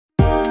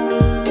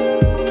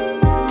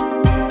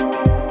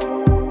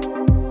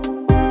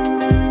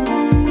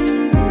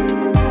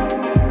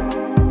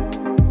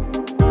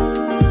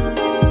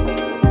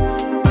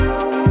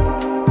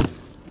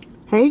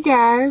Hey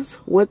guys,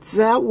 what's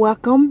up?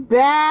 Welcome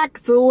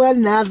back to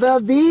another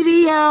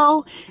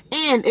video.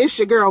 And it's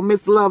your girl,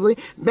 Miss Lovely,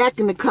 back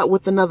in the cut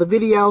with another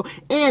video.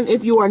 And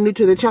if you are new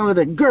to the channel,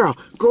 then girl,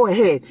 go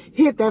ahead,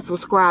 hit that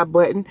subscribe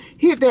button,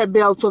 hit that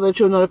bell so that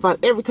you're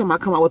notified every time I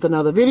come out with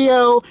another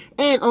video.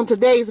 And on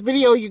today's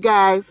video, you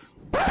guys,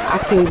 I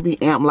can't be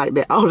amped like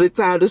that all the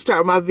time to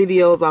start my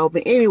videos off.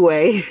 But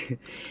anyway,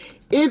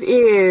 it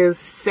is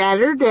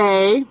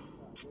Saturday.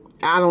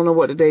 I don't know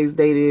what today's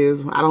date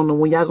is. I don't know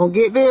when y'all gonna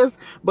get this,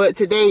 but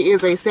today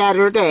is a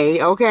Saturday,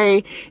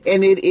 okay?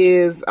 And it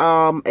is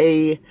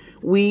me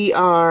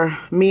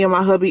and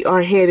my hubby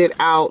are headed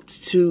out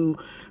to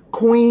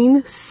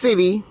Queen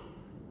City,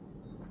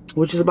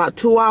 which is about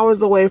 2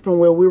 hours away from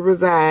where we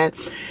reside.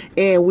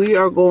 And we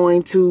are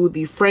going to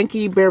the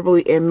Frankie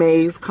Beverly and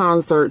Maze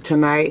concert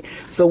tonight.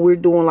 So we're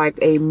doing like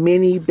a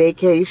mini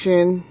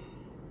vacation,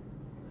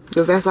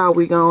 because that's all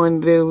we're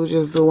going to do,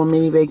 just do a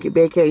mini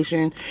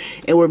vacation.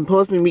 And we're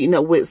supposed to be meeting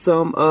up with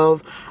some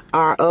of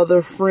our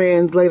other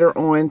friends later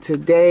on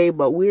today.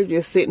 But we're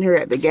just sitting here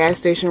at the gas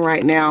station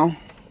right now.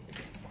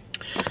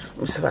 Let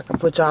me see if I can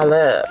put y'all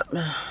up.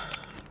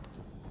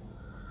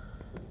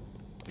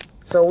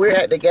 So we're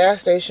at the gas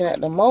station at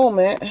the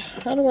moment.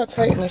 How do I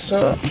tighten this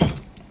up?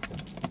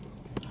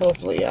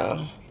 Hopefully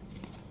y'all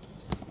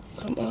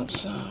come up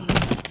some.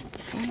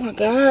 Oh my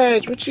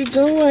gosh, what you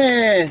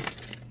doing?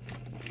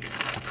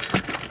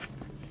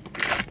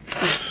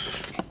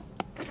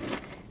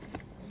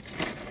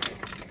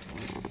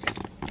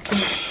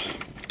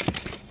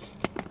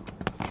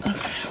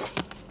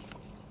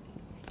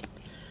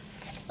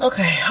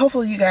 Okay,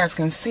 hopefully you guys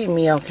can see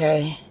me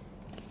okay.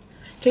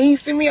 Can you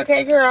see me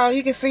okay, girl?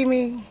 You can see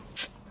me?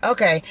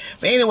 Okay.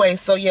 But anyway,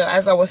 so yeah,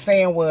 as I was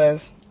saying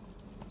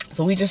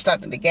so we just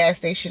stopped at the gas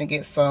station to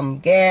get some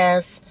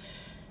gas.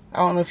 I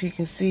don't know if you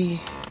can see.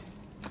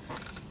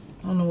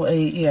 I don't know what,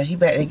 yeah, he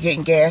back there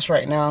getting gas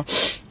right now.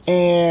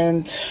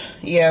 And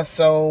yeah,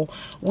 so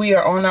we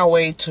are on our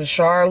way to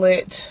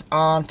Charlotte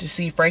to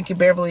see Frankie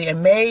Beverly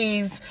and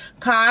Maze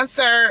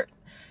concert.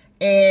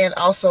 And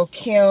also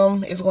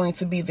Kim is going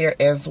to be there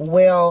as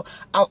well.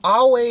 I've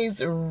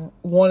always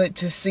wanted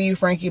to see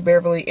Frankie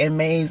Beverly and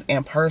Maze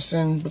in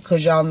person,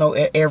 because y'all know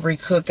at every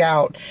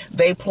cookout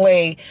they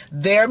play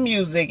their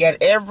music.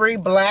 At every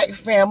black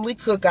family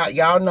cookout,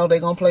 y'all know they're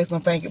going to play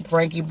some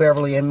Frankie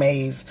Beverly and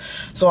Maze.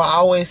 So I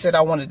always said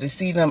I wanted to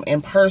see them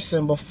in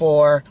person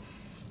before,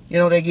 you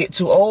know, they get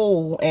too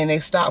old and they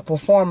stop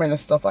performing and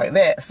stuff like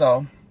that.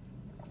 So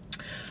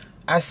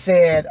I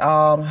said,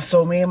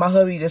 so me and my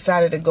hubby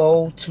decided to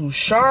go to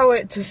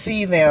Charlotte to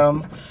see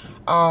them.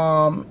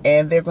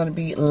 And they're going to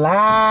be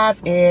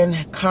live in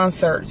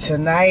concert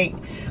tonight.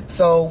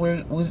 So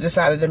we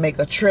decided to make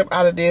a trip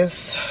out of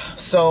this.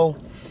 So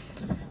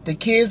the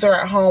kids are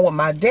at home with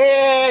my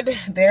dad.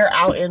 They're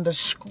out in the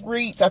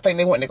streets. I think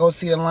they went to go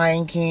see the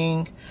Lion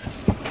King.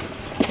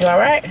 You all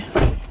right?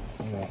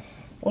 Yeah.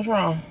 What's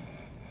wrong?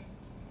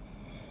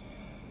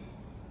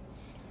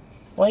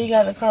 Why you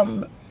got to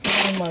come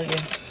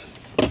mugging?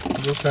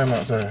 Go stand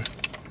outside.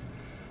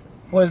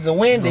 What is it,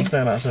 windy? Go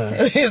stand outside.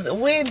 Is it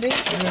windy?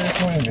 Yeah, it's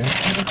windy.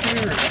 It's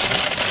weird.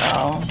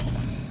 Oh.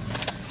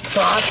 So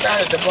I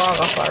started the vlog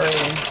off already.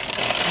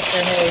 I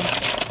said, hey.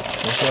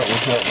 What's up,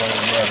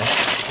 everybody?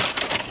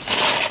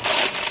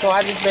 So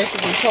I just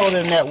basically told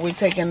them that we're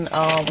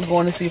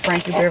going to see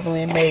Frankie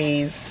Beverly and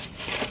Maze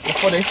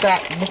before they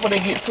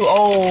get too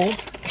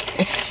old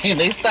and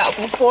they stop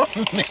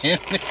performing.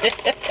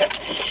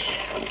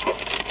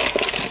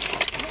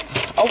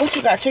 Oh, what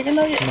you got? Chicken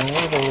nuggets? No,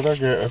 what I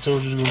got? I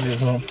told you to go get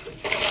some.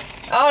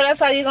 Oh,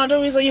 that's how you gonna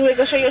do me? So you ain't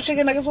gonna share your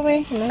chicken nuggets with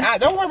me? Mm-hmm.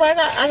 Don't worry about it.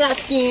 I got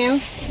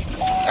skins.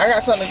 I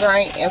got something to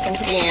drink and some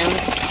skins.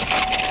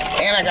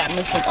 And I got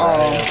me some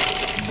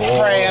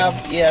crab.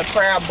 Yeah,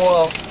 crab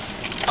boil.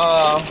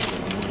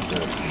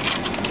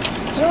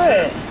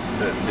 Good.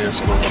 That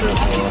desk over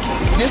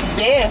there. This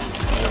desk?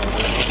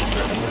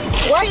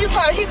 Why you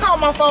call? He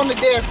called my phone the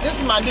desk. This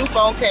is my new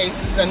phone case.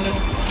 This is a new.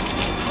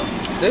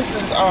 This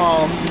is,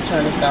 let me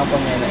turn this down for a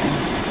minute.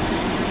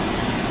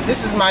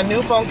 This is my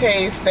new phone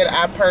case that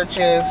I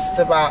purchased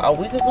about a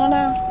week ago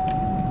now.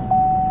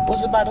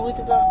 Was it about a week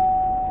ago?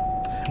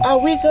 A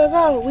week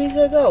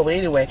ago. But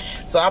anyway,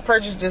 so I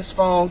purchased this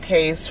phone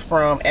case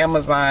from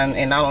Amazon,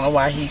 and I don't know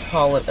why he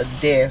called it a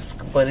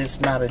desk, but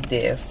it's not a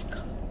desk.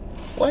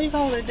 Why you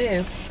call it a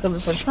desk? Because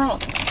it's a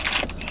trunk.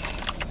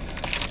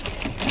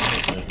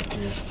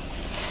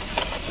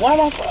 Why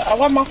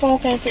my phone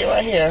can't fit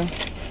right here?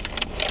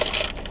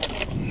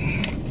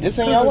 This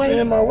in your way? It's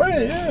in my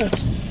way, yeah.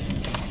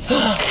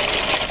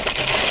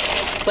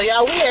 So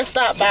y'all, we had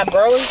stopped by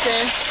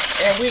Burlington,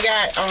 and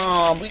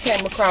we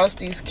came across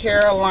these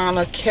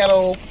Carolina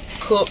kettle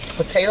cooked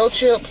potato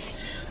chips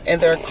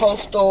and their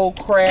coastal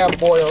crab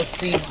boil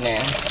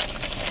seasoning.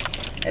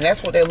 And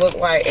that's what they look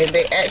like, and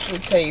they actually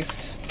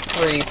taste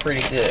pretty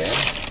good.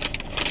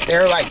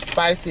 They're like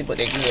spicy, but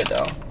they're good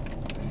though.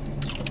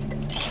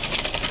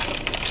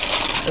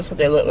 That's what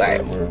they look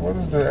like. What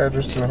is the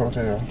address to the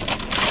hotel?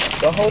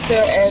 The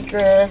hotel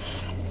address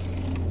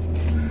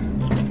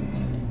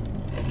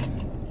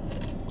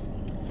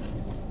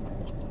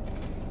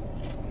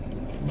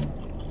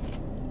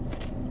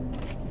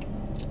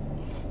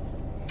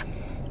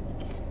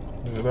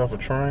it off of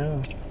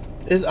Tryon?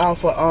 It's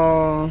off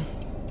of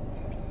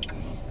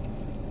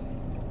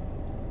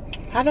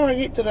how do I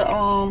get to the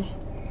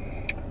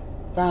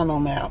final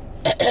map?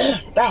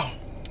 Oh,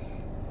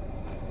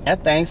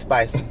 that thing's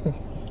spicy.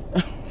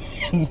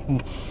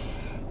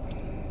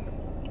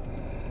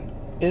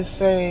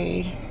 It's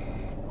a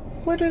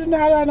how do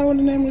I know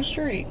the name of the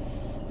street?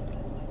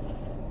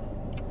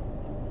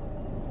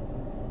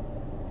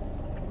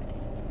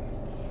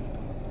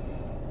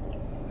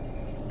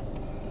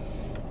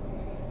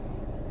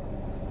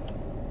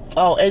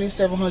 Oh,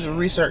 8700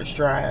 Research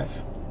Drive.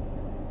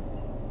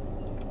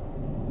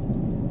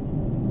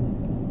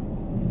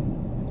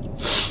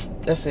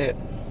 That's it.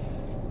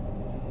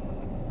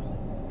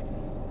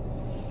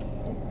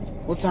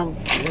 What time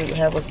do you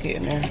have us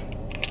getting there?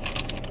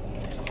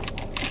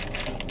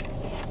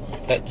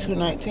 At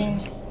 2:19?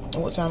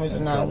 And what time is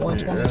it now?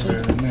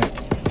 1:22?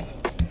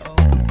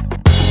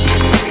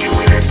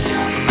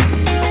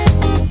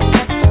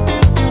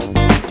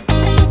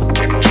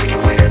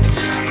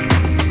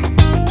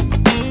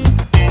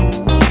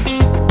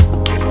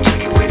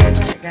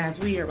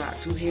 We are about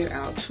to head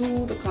out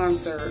to the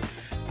concert.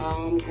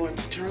 I'm going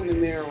to turn the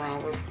mirror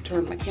around,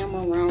 turn my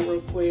camera around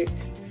real quick.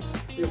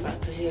 We're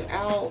about to head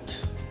out.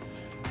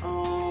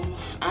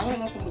 I don't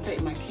know if I'm gonna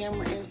take my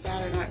camera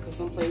inside or not, because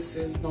some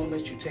places don't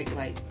let you take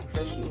like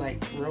professional,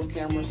 like real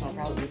cameras. So I'll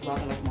probably be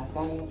vlogging off my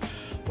phone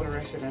for the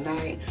rest of the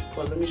night.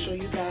 But let me show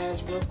you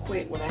guys real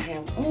quick what I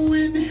have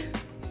on.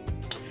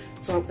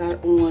 So I've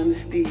got on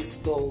these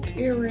gold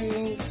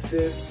earrings,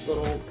 this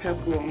little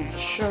peplum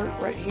shirt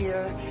right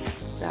here.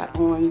 Got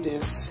on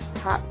this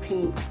hot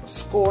pink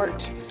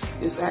skirt.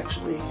 It's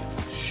actually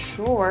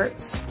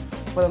shorts,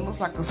 but it looks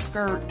like a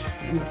skirt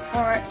in the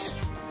front.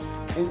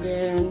 And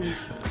then,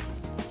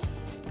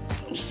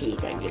 let's see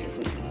if I can get it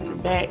from the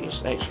back.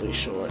 It's actually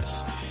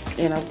shorts.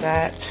 And I've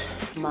got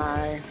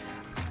my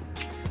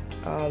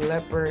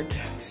leopard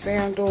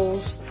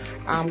sandals.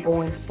 I'm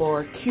going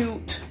for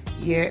cute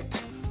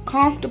yet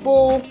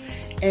comfortable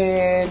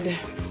and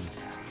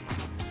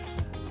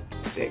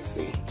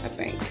sexy, I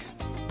think.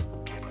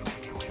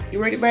 You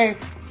ready, babe?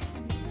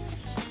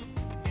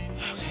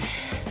 Okay.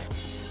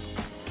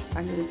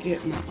 I need to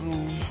get my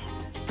own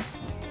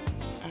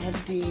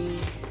ID.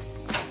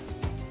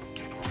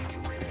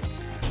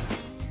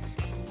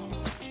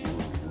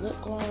 And lip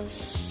gloss.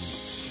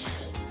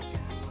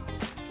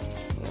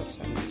 What else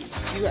I need?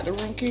 You got the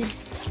room key?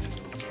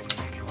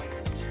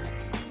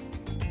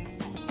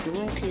 The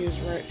room key is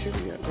right. Should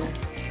be up there.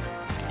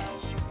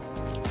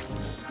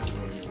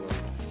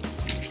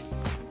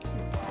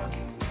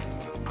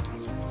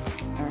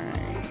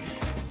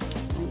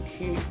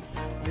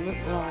 Lip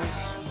gloss,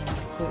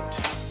 put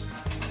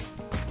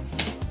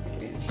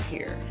in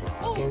here.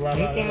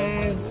 Hey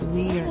guys,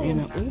 we are in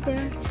an Uber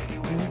and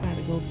we're about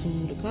to go to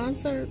the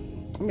concert.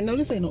 I mean, no,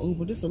 this ain't no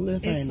Uber, this is a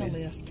Lyft, ain't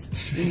it?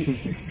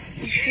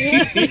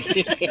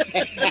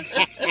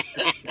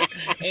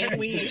 And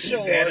we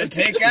insured.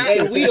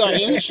 And we are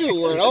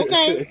insured,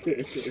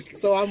 okay?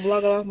 So I'm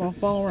vlogging off my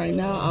phone right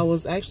now. I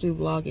was actually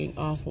vlogging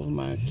off of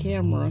my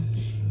camera,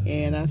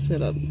 and I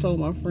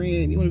told my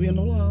friend, you want to be on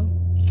the vlog?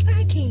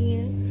 I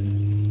can.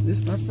 This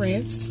is my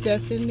friend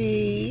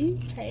Stephanie.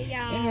 Hey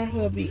y'all. And her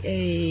hubby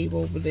Abe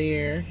over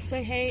there.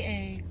 Say hey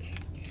Abe.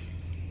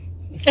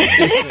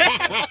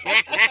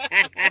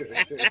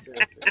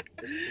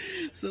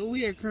 So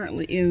we are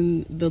currently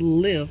in the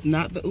Lyft,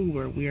 not the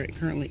Uber. We are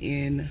currently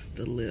in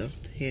the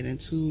Lyft, heading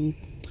to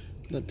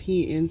the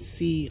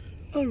PNC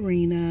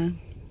Arena.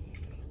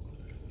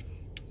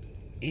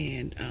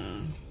 And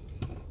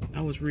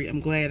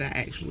I'm glad I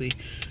actually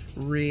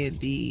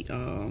read the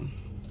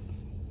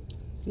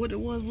what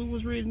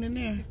was written in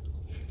there?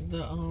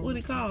 What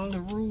it called? The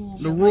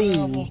rules. The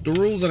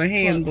rules of the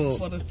handbook.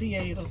 For the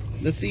theater.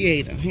 The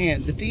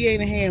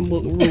theater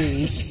handbook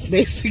rules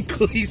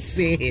basically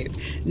said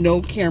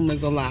no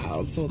cameras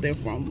allowed. So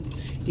therefore I'm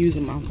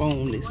using my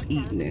phone this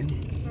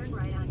evening.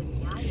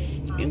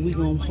 And we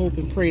gonna hope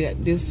and pray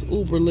that this this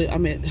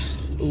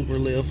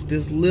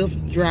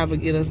Lyft driver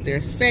get us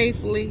there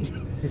safely,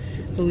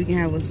 so we can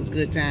have us a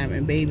good time.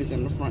 And baby's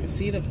in the front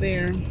seat up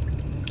there.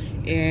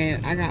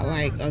 And I got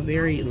like a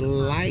very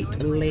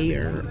light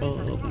layer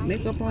of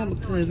makeup on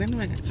because I know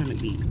I got time to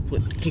be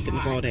kicking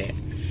up all that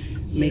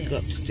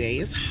makeup today.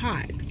 It's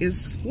hot.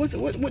 It's what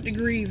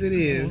degrees it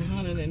is?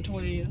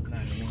 120.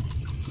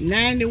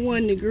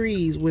 91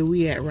 degrees where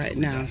we at right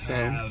now. So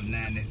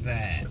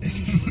 95.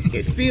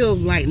 It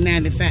feels like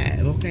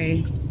 95,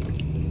 okay?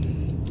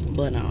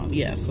 But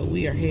yeah, so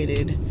we are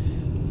headed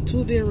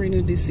to the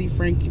arena to see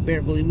Frankie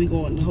Beverly. We're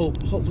going to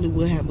hopefully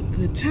we'll have a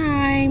good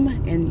time,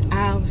 and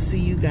I'll see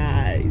you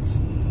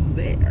guys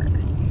there.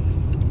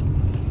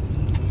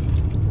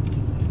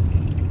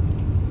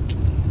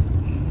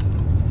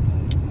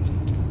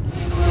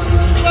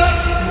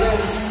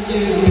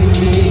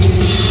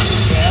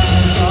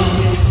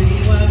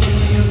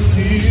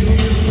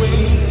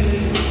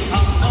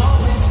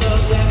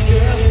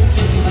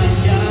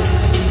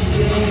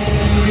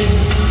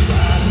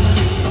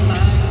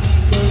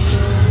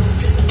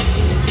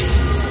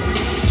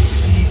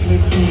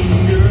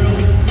 King.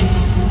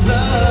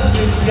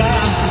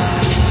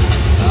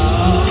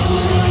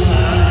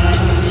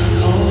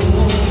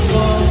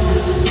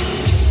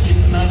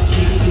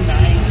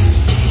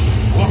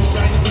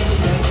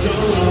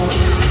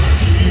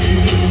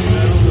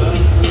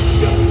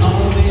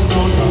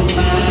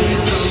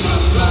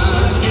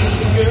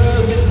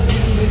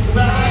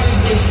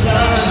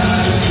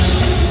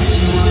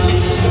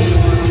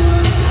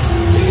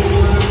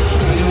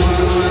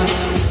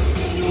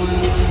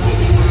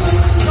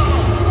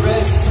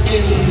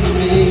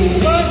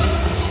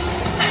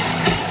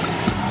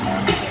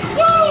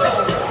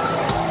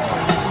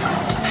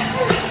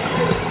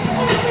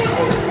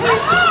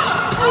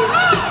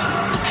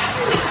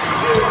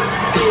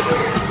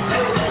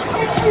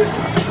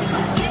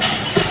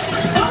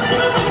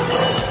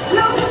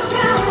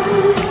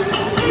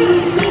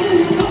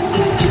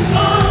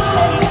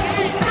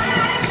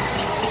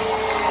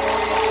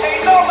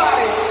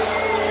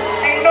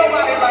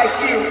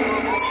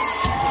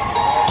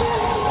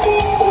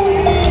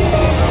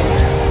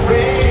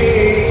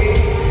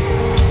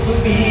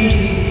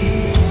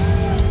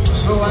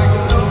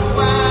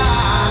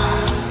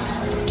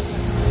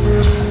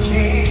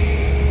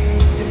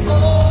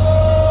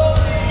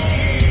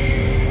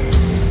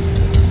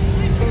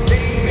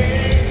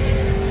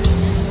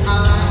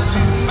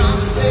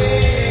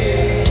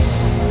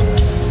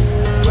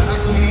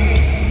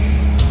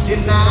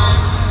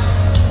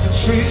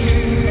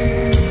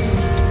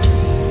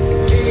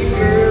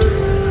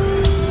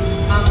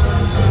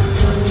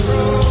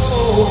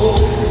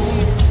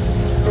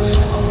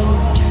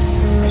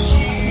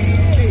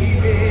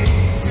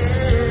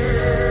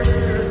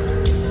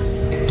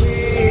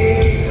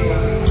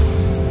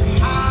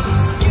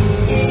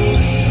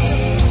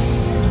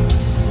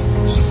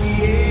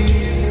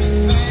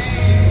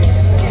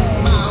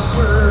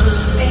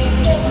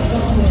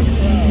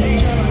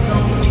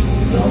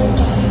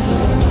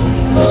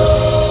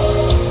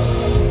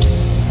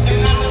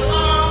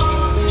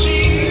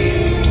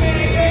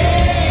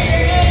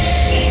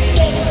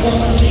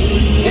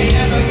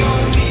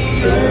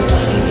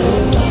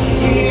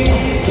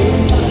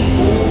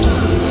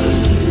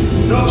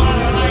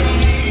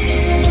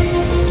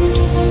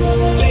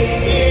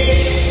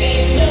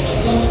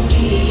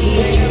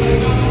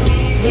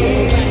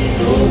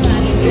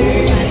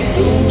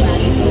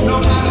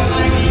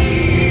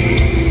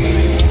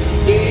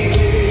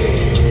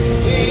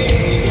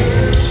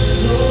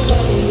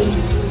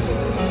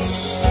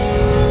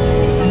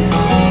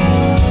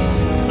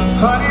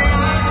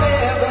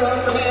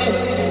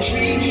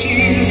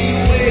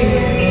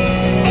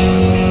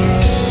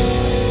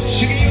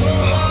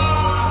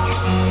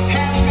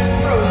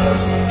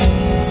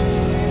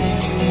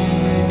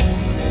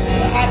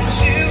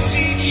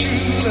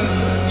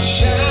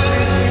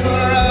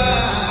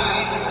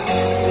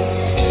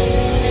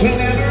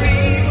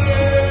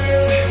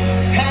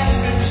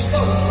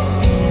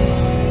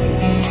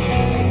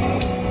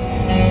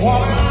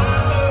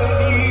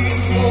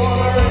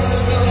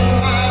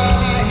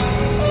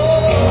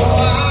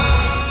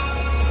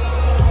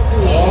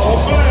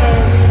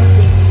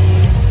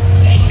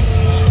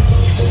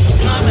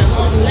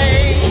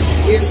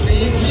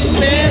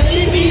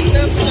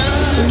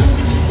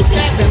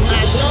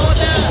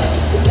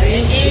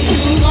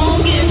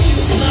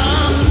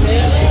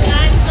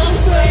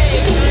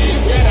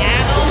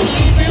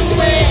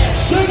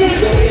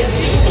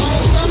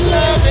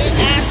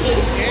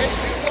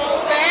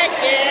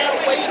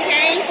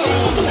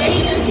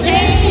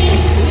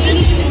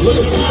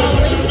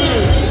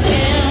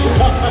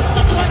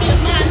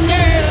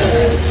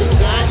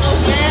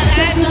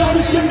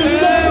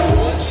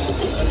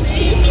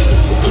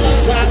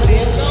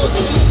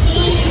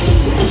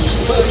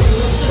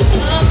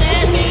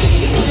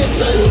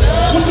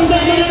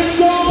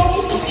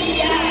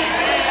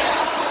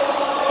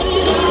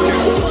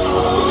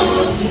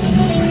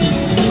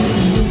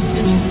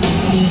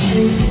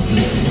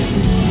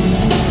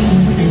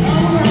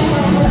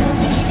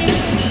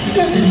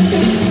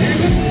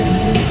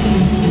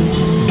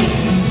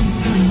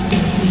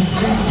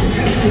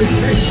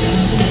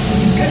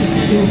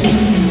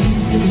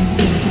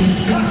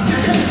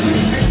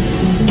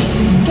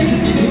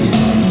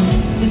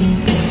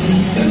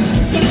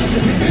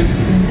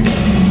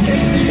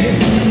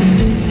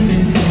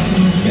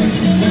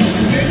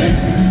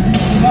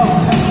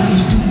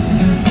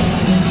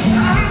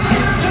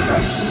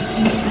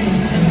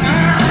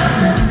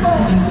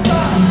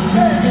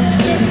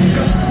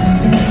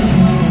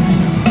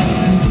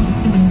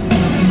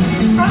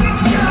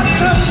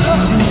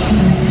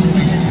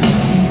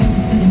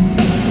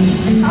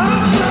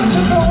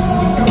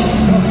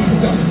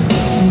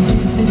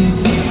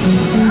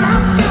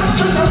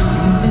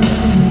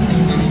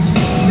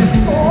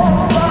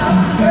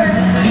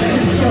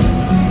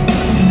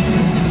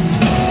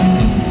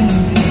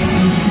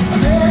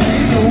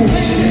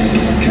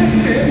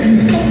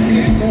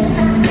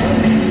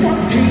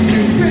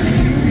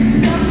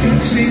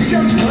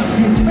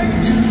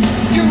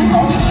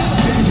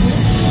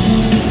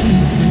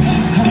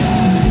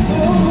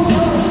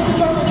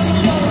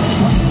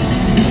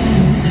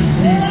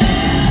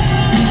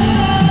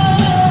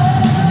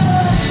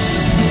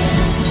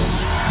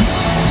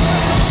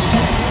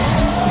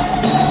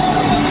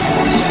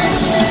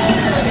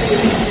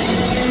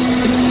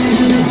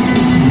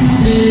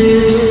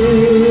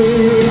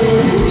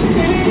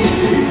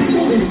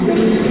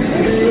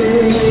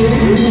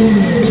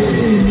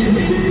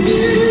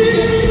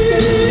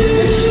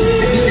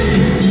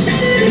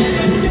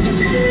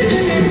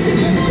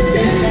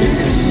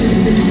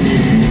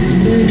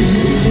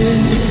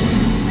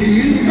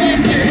 You make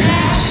me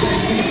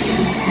happy.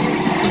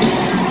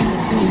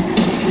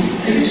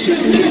 It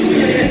should be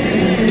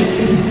paid.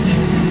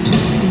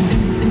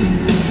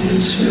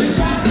 Should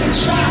not be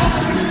shy.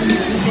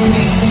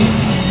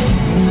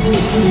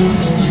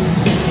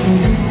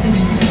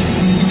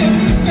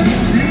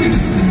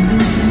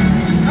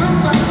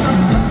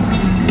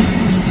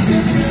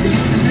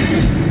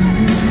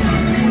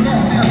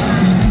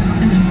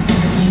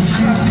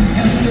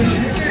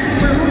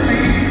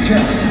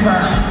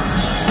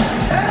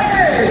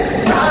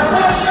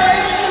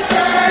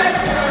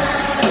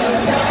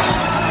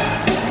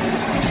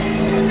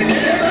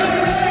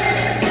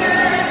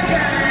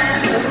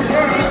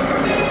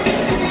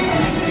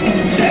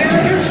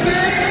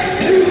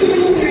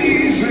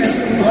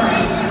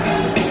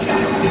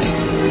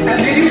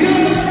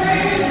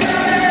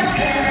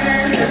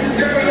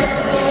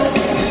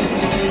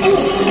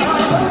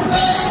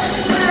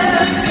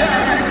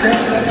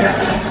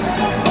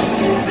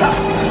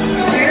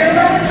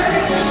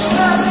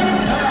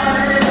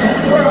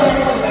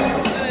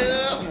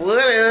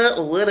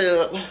 What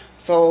up?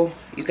 So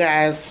you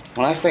guys,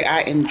 when I say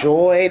I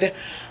enjoyed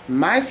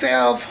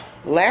myself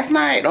last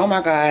night, oh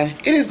my god,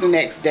 it is the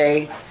next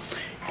day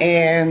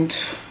and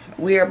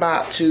we're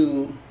about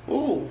to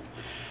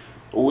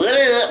what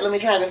up? Let me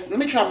try this. Let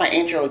me try my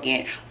intro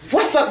again.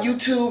 What's up,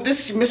 YouTube?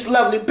 This is Miss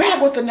Lovely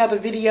back with another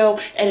video,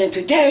 and in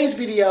today's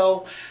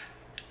video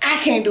I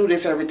can't do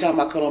this every time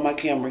I cut on my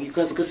camera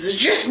because it's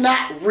just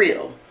not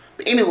real.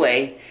 But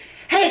anyway,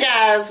 hey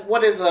guys,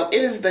 what is up?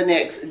 It is the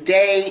next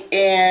day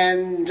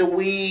and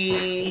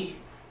we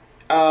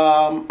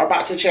are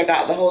about to check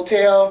out the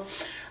hotel.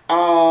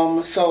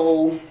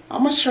 So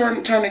I'm gonna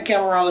turn the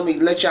camera around. Let me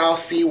let y'all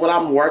see what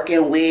I'm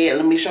working with.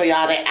 Let me show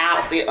y'all the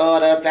outfit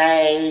of the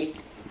day.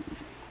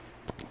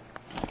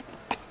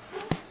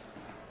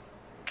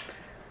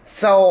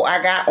 So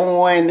I got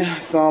on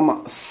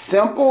some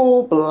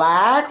simple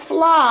black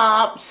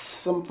flops,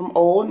 some from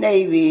Old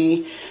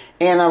Navy,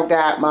 and I've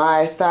got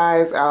my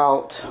thighs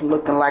out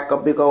looking like a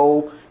big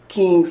old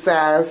king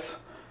size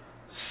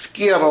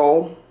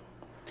Skittle.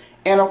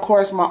 And of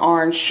course my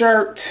orange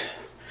shirt.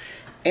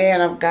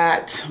 And I've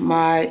got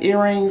my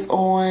earrings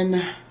on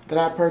that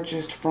I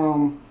purchased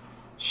from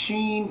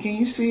Shein. Can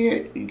you see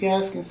it? You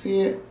guys can see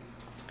it?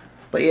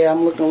 But yeah,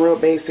 I'm looking real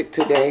basic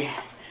today.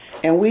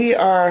 And we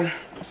are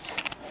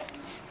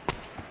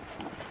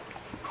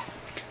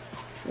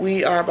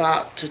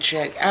about to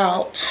check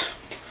out.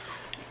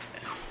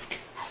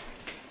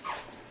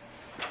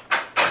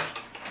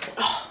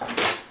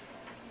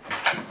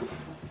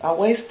 I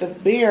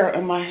wasted beer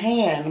in my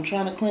hand. I'm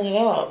trying to clean it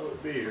up.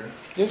 What beer?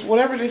 This,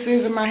 whatever this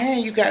is in my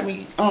hand, you got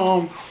me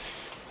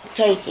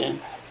taking.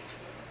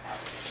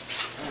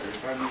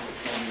 If I need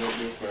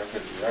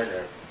to I got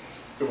it.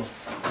 Come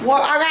on.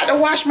 Well, I got to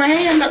wash my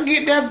hand to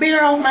get that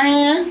beer off my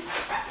hand.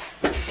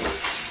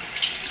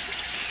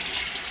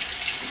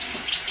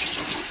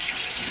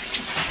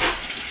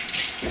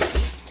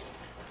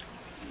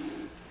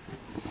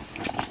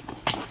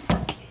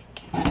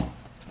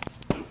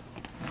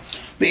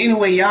 But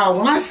anyway, y'all,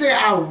 when I say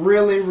I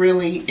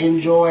really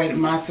enjoyed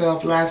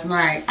myself last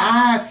night,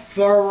 I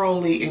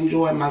thoroughly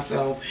enjoyed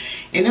myself.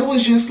 And it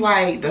was just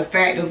like the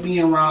fact of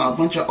being around a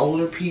bunch of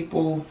older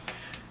people,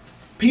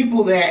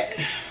 people that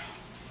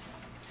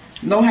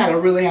know how to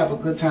really have a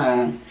good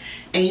time.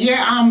 And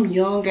yeah, I'm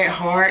young at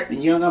heart,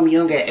 I'm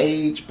young at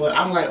age, but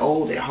I'm like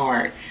old at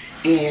heart.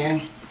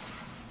 And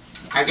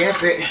I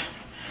guess it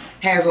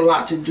has a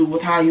lot to do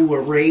with how you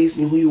were raised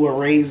and who you were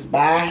raised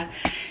by.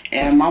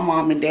 And my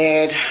mom and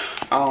dad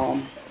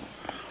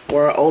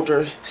were an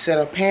older set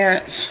of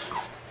parents,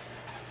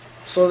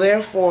 so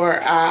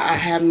therefore I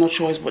have no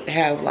choice but to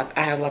have like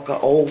an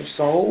old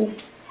soul.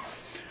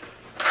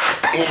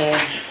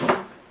 And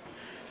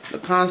the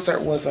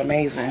concert was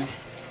amazing.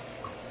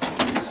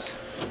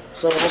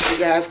 So I hope you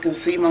guys can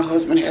see my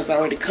husband has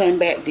already come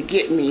back to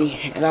get me,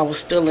 and I was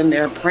still in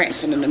there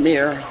prancing in the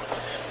mirror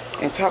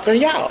and talking to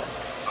y'all.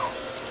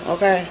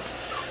 Okay,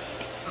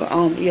 but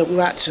yeah, we're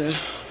about to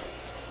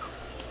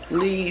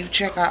leave,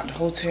 check out the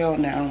hotel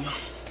now.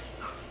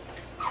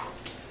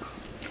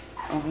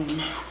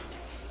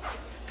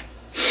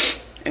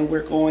 And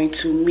we're going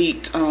to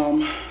meet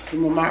some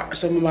of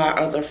my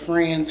other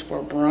friends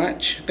for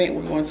brunch. I think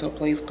we're going to a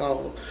place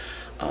called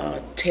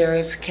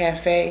Terrace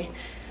Cafe.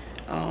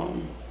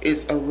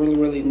 It's a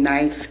really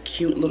nice,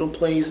 cute little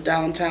place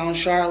downtown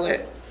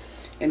Charlotte,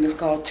 and it's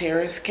called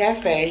Terrace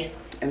Cafe.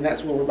 And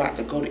that's where we're about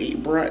to go to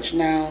eat brunch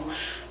now.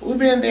 We've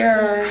been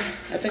there,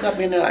 I think I've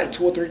been there like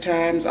 2 or 3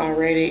 times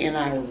already, and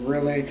I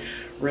really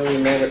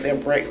love it. Their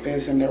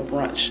breakfast and their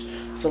brunch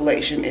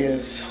selection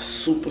is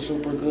super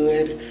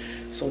good.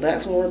 So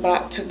that's where we're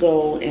about to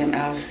go, and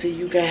I'll see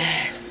you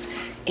guys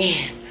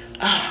in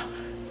a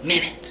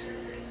minute.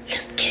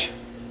 Let's get it.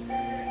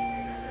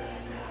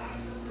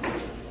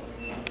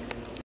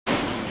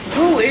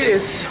 Oh, it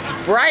is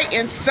bright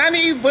and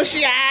sunny,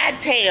 bushy-eyed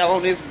tail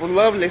on this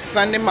lovely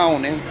Sunday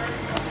morning.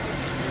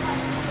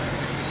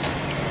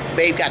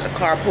 Babe got the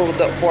car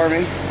pulled up for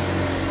me.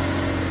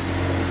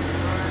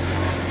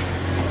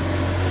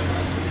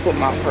 put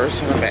my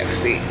purse in the back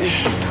seat.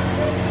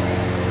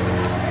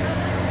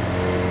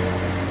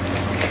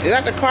 Did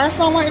that the car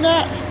sound like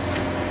that?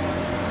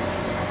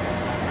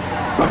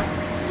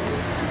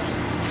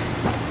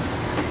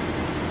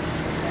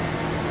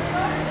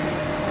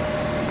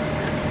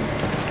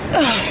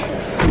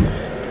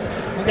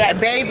 We got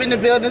Babe in the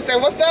building. Say,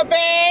 what's up,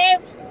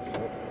 Babe?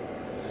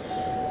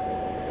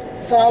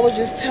 So I was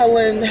just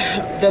telling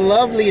the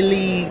lovely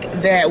league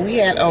that we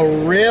had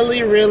a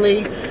really,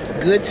 really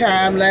good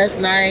time last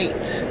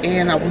night,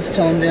 and I was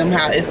telling them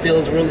how it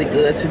feels really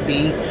good to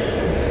be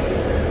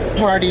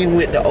partying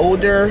with the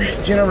older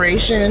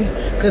generation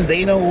because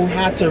they know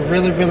how to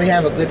really, really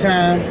have a good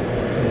time.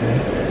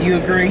 You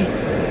agree?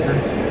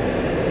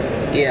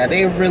 Yeah,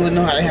 they really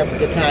know how to have a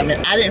good time,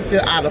 and I didn't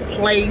feel out of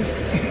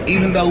place,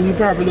 even though we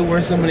probably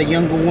were some of the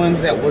younger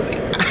ones that was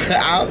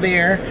out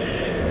there,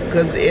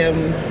 because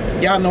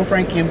y'all know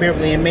Frankie and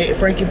Beverly and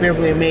Frankie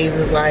Beverly and Maze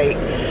is like,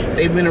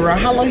 they've been around.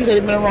 How long he said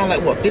they've been around?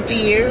 Like what, 50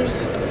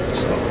 years?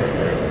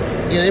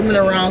 Yeah, they've been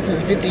around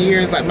since 50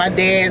 years. Like my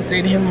dad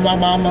said, him and my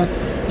mama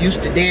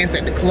used to dance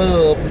at the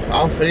club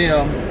off of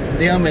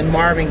them and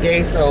Marvin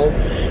Gaye. So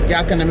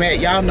y'all can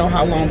imagine, y'all know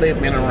how long they've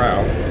been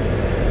around.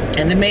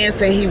 And the man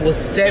said he was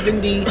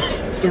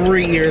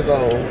 73 years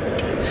old.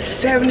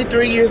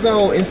 73 years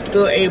old and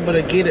still able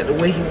to get it the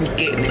way he was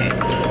getting it.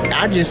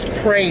 I just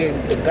pray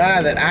to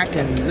God that I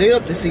can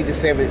live to see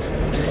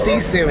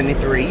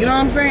 73. You know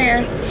what I'm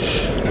saying?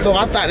 So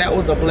I thought that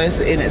was a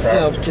blessing in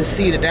itself to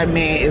see that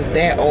man is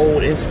that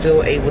old and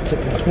still able to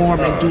perform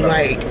and do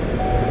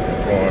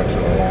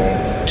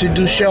to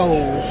do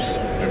shows.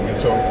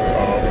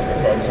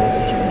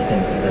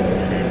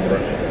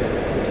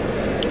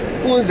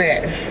 Who is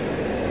that?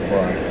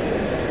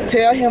 Right.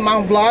 Tell him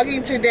I'm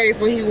vlogging today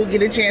so he will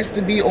get a chance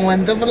to be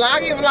on the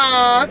vlogging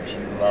vlog. She's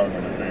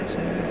vlogging today, so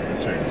you get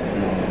a chance to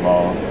be on the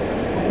vlog.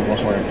 But we're going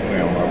to swing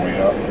today on our way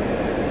up.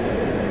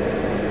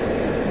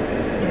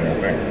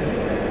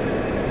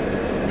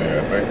 I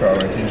think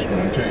probably keeps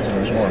been tasting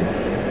this morning.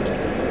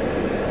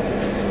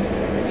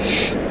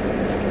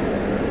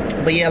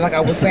 But yeah, like I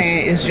was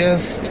saying, it's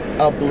just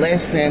a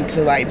blessing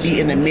to like be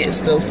in the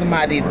midst of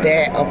somebody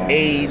that of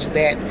age,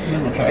 that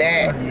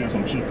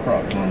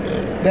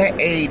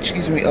age,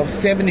 excuse me, of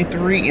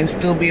 73 and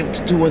still be able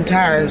to do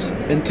entire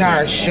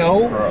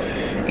show.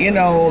 You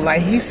know,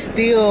 like he's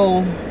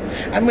still,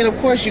 I mean, of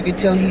course you could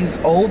tell he's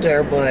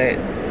older, but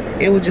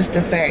it was just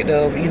the fact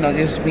of, you know,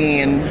 just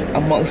being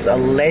amongst a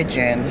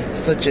legend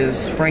such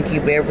as Frankie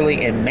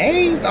Beverly and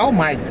Maze. Oh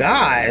my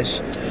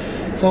gosh.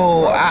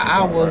 So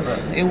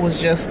it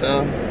was just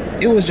a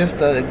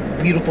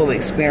beautiful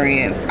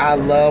experience. I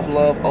love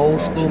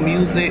old school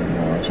music.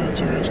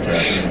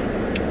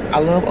 I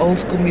love old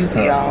school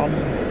music, y'all.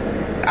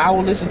 I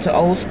will listen to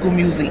old school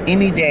music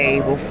any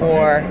day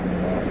before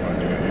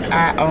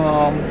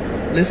I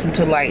listen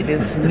to like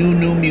this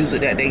new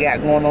music that they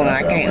got going on, and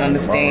I can't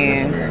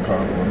understand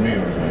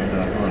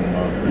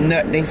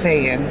nothing they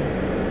saying.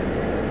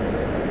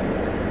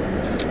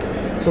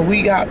 So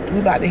we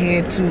about to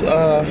head to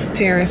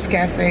Terrace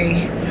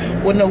Cafe.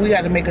 Well, no, we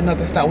got to make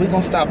another stop. We're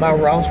gonna stop by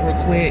Ross real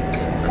quick,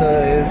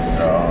 cause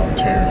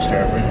Terrace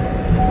Cafe.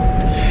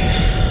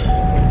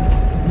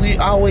 We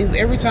always,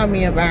 every time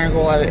me and Byron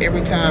go out,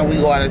 every time we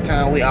go out of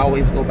town, we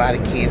always go buy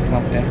the kids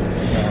something.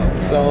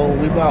 So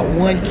we bought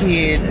one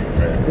kid,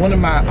 one of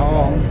my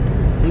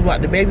we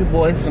bought the baby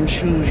boy some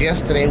shoes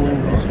yesterday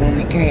when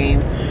we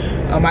came.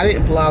 I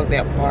didn't vlog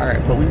that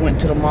part, but we went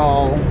to the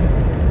mall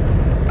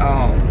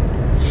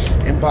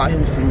and bought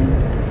him some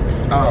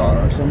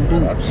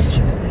boots.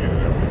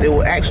 They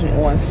were actually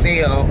on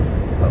sale.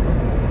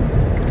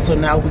 So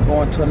now we're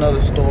going to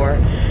another store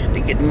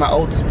to get my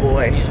oldest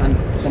boy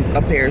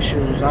a pair of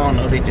shoes. I don't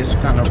know, they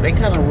kind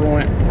of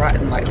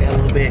rotten like that a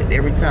little bit.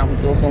 Every time we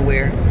go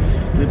somewhere,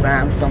 we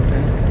buy him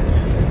something.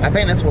 I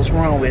think that's what's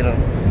wrong with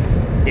them.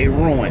 They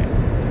ruin.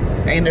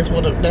 Ain't that's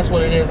what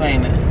it is,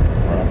 ain't it?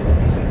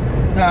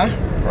 Huh?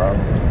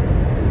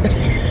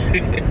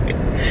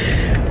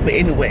 But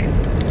anyway,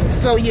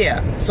 so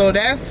yeah, so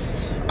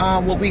that's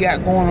what we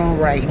got going on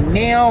right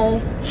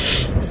now.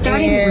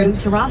 Starting route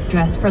to Ross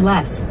Dress for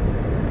less.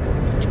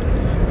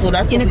 So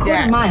that's in what a we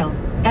quarter got. Mile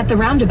at the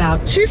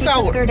roundabout. She's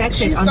so the third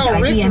exit she's onto so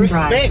IBM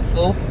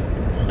disrespectful.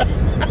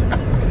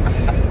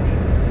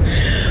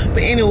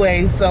 But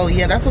anyway, so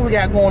yeah, that's what we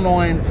got going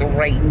on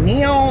right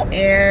now.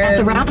 And at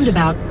the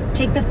roundabout,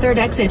 take the third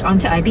exit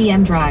onto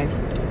IBM Drive.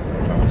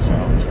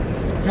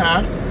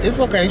 Huh? It's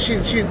okay.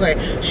 She's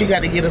okay. She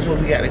got to get us where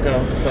we got to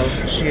go. So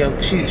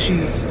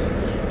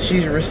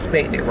she's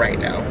respected right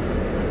now.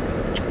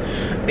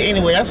 But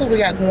anyway, that's what we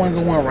got going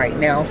on right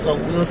now. So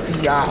we'll see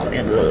y'all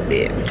in a little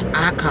bit.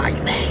 I'll call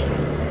you back.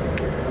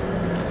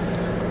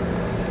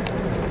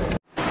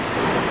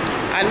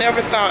 I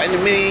never thought in a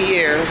million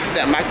years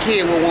that my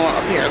kid would want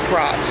a pair of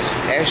Crocs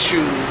as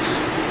shoes.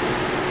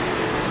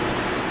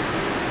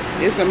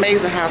 It's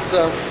amazing how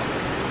stuff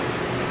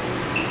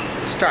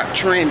start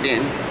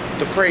trending,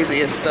 the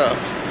craziest stuff.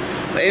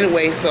 But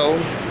anyway, so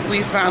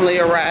we finally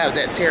arrived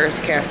at Terrace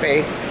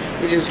Cafe.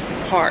 We just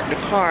parked the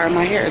car.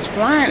 My hair is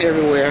flying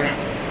everywhere.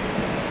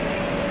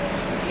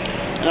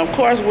 And of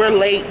course, we're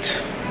late,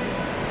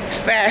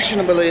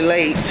 fashionably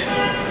late.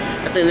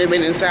 I think they've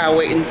been inside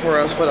waiting for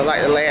us for the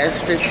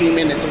last 15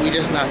 minutes, and we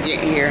just not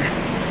getting here.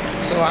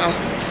 So I'll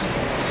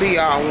see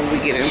y'all when we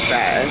get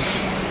inside.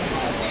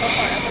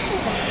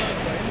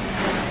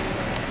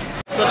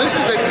 So this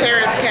is the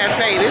Terrace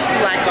Cafe. This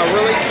is like a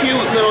really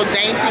cute little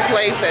dainty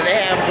place that they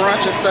have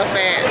brunch and stuff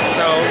at.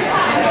 So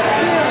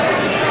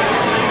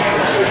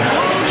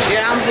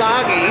yeah, I'm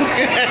vlogging.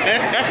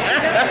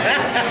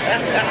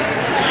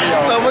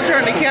 So I'm gonna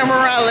turn the camera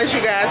around and let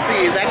you guys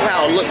see exactly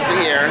how it looks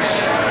in here.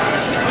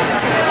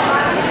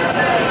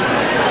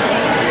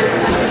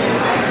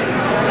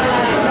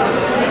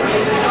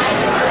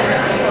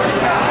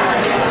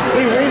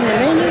 We reading the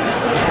menu?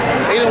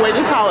 Anyway,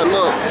 this is how it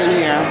looks in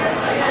here.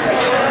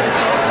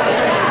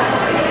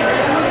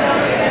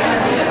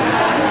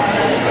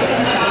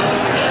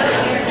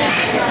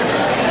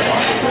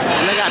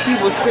 And they got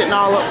people sitting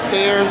all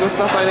upstairs and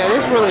stuff like that.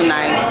 It's really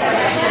nice.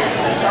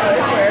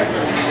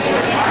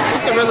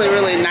 It's a really,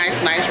 really nice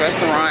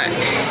restaurant.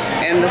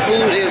 And the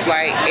food is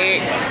like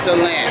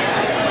excellent.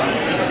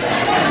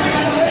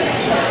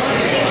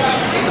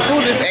 The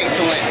food is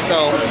excellent,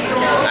 so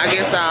I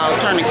guess I'll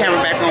turn the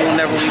camera back on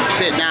whenever we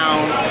sit down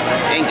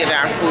and get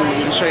our food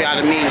and show y'all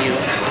the menu.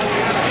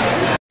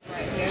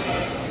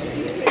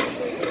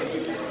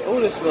 Oh,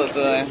 this look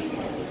good.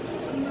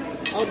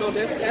 Oh no,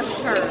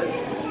 that's hers.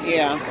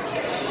 Yeah.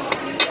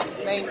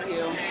 Thank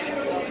you.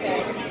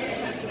 Okay.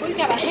 We've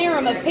got a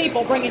harem of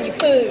people bringing you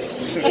food.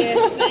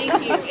 Yes, thank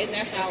you. And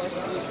that's ours.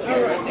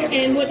 All right.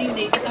 And what do you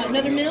need?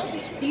 Another milk?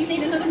 Do you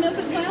need another milk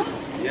as well?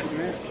 Yes,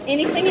 ma'am.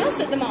 Anything else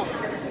at the moment?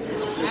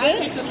 I'll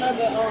take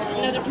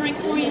Another drink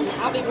for you?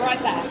 I'll be right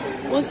back.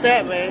 What's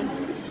that, man?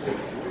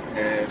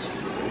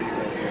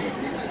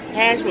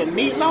 Hash with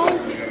meatloaf?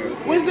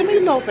 Where's the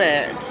meatloaf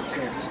at?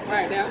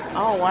 right now.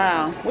 Oh,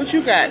 wow. What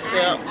you got, Tip?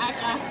 I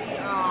got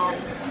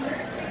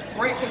the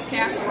breakfast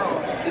casserole.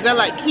 Is that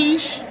like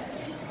quiche?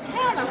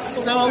 Kind of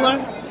Similar?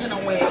 in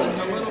a way,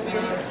 a little bit.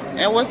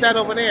 And what's that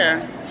over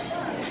there?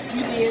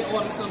 You did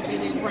order something,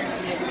 didn't bring the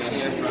mac and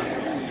cheese.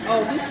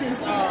 Oh, this is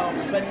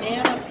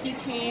banana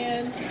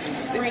pecan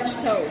French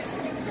toast.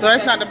 So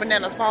that's not the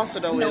banana foster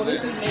though, No, is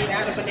this it? is made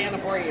out of banana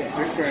bread.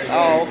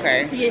 Oh,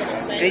 okay. Yeah.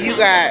 And you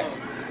got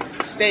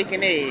steak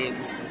and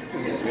eggs.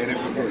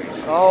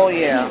 Oh,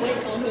 yeah.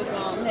 Waiting on his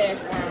hash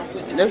browns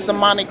with the This is the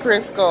Monte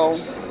Cristo.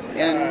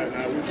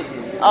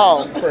 And,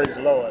 oh. Praise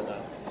the Lord now.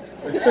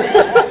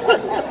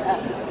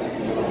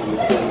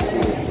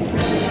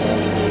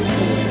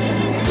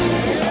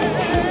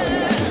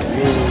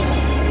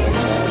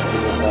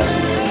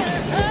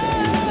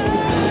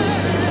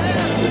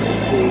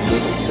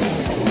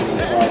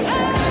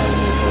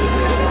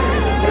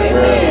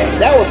 Amen.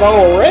 That was a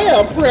whole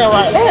real prayer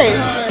right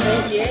there.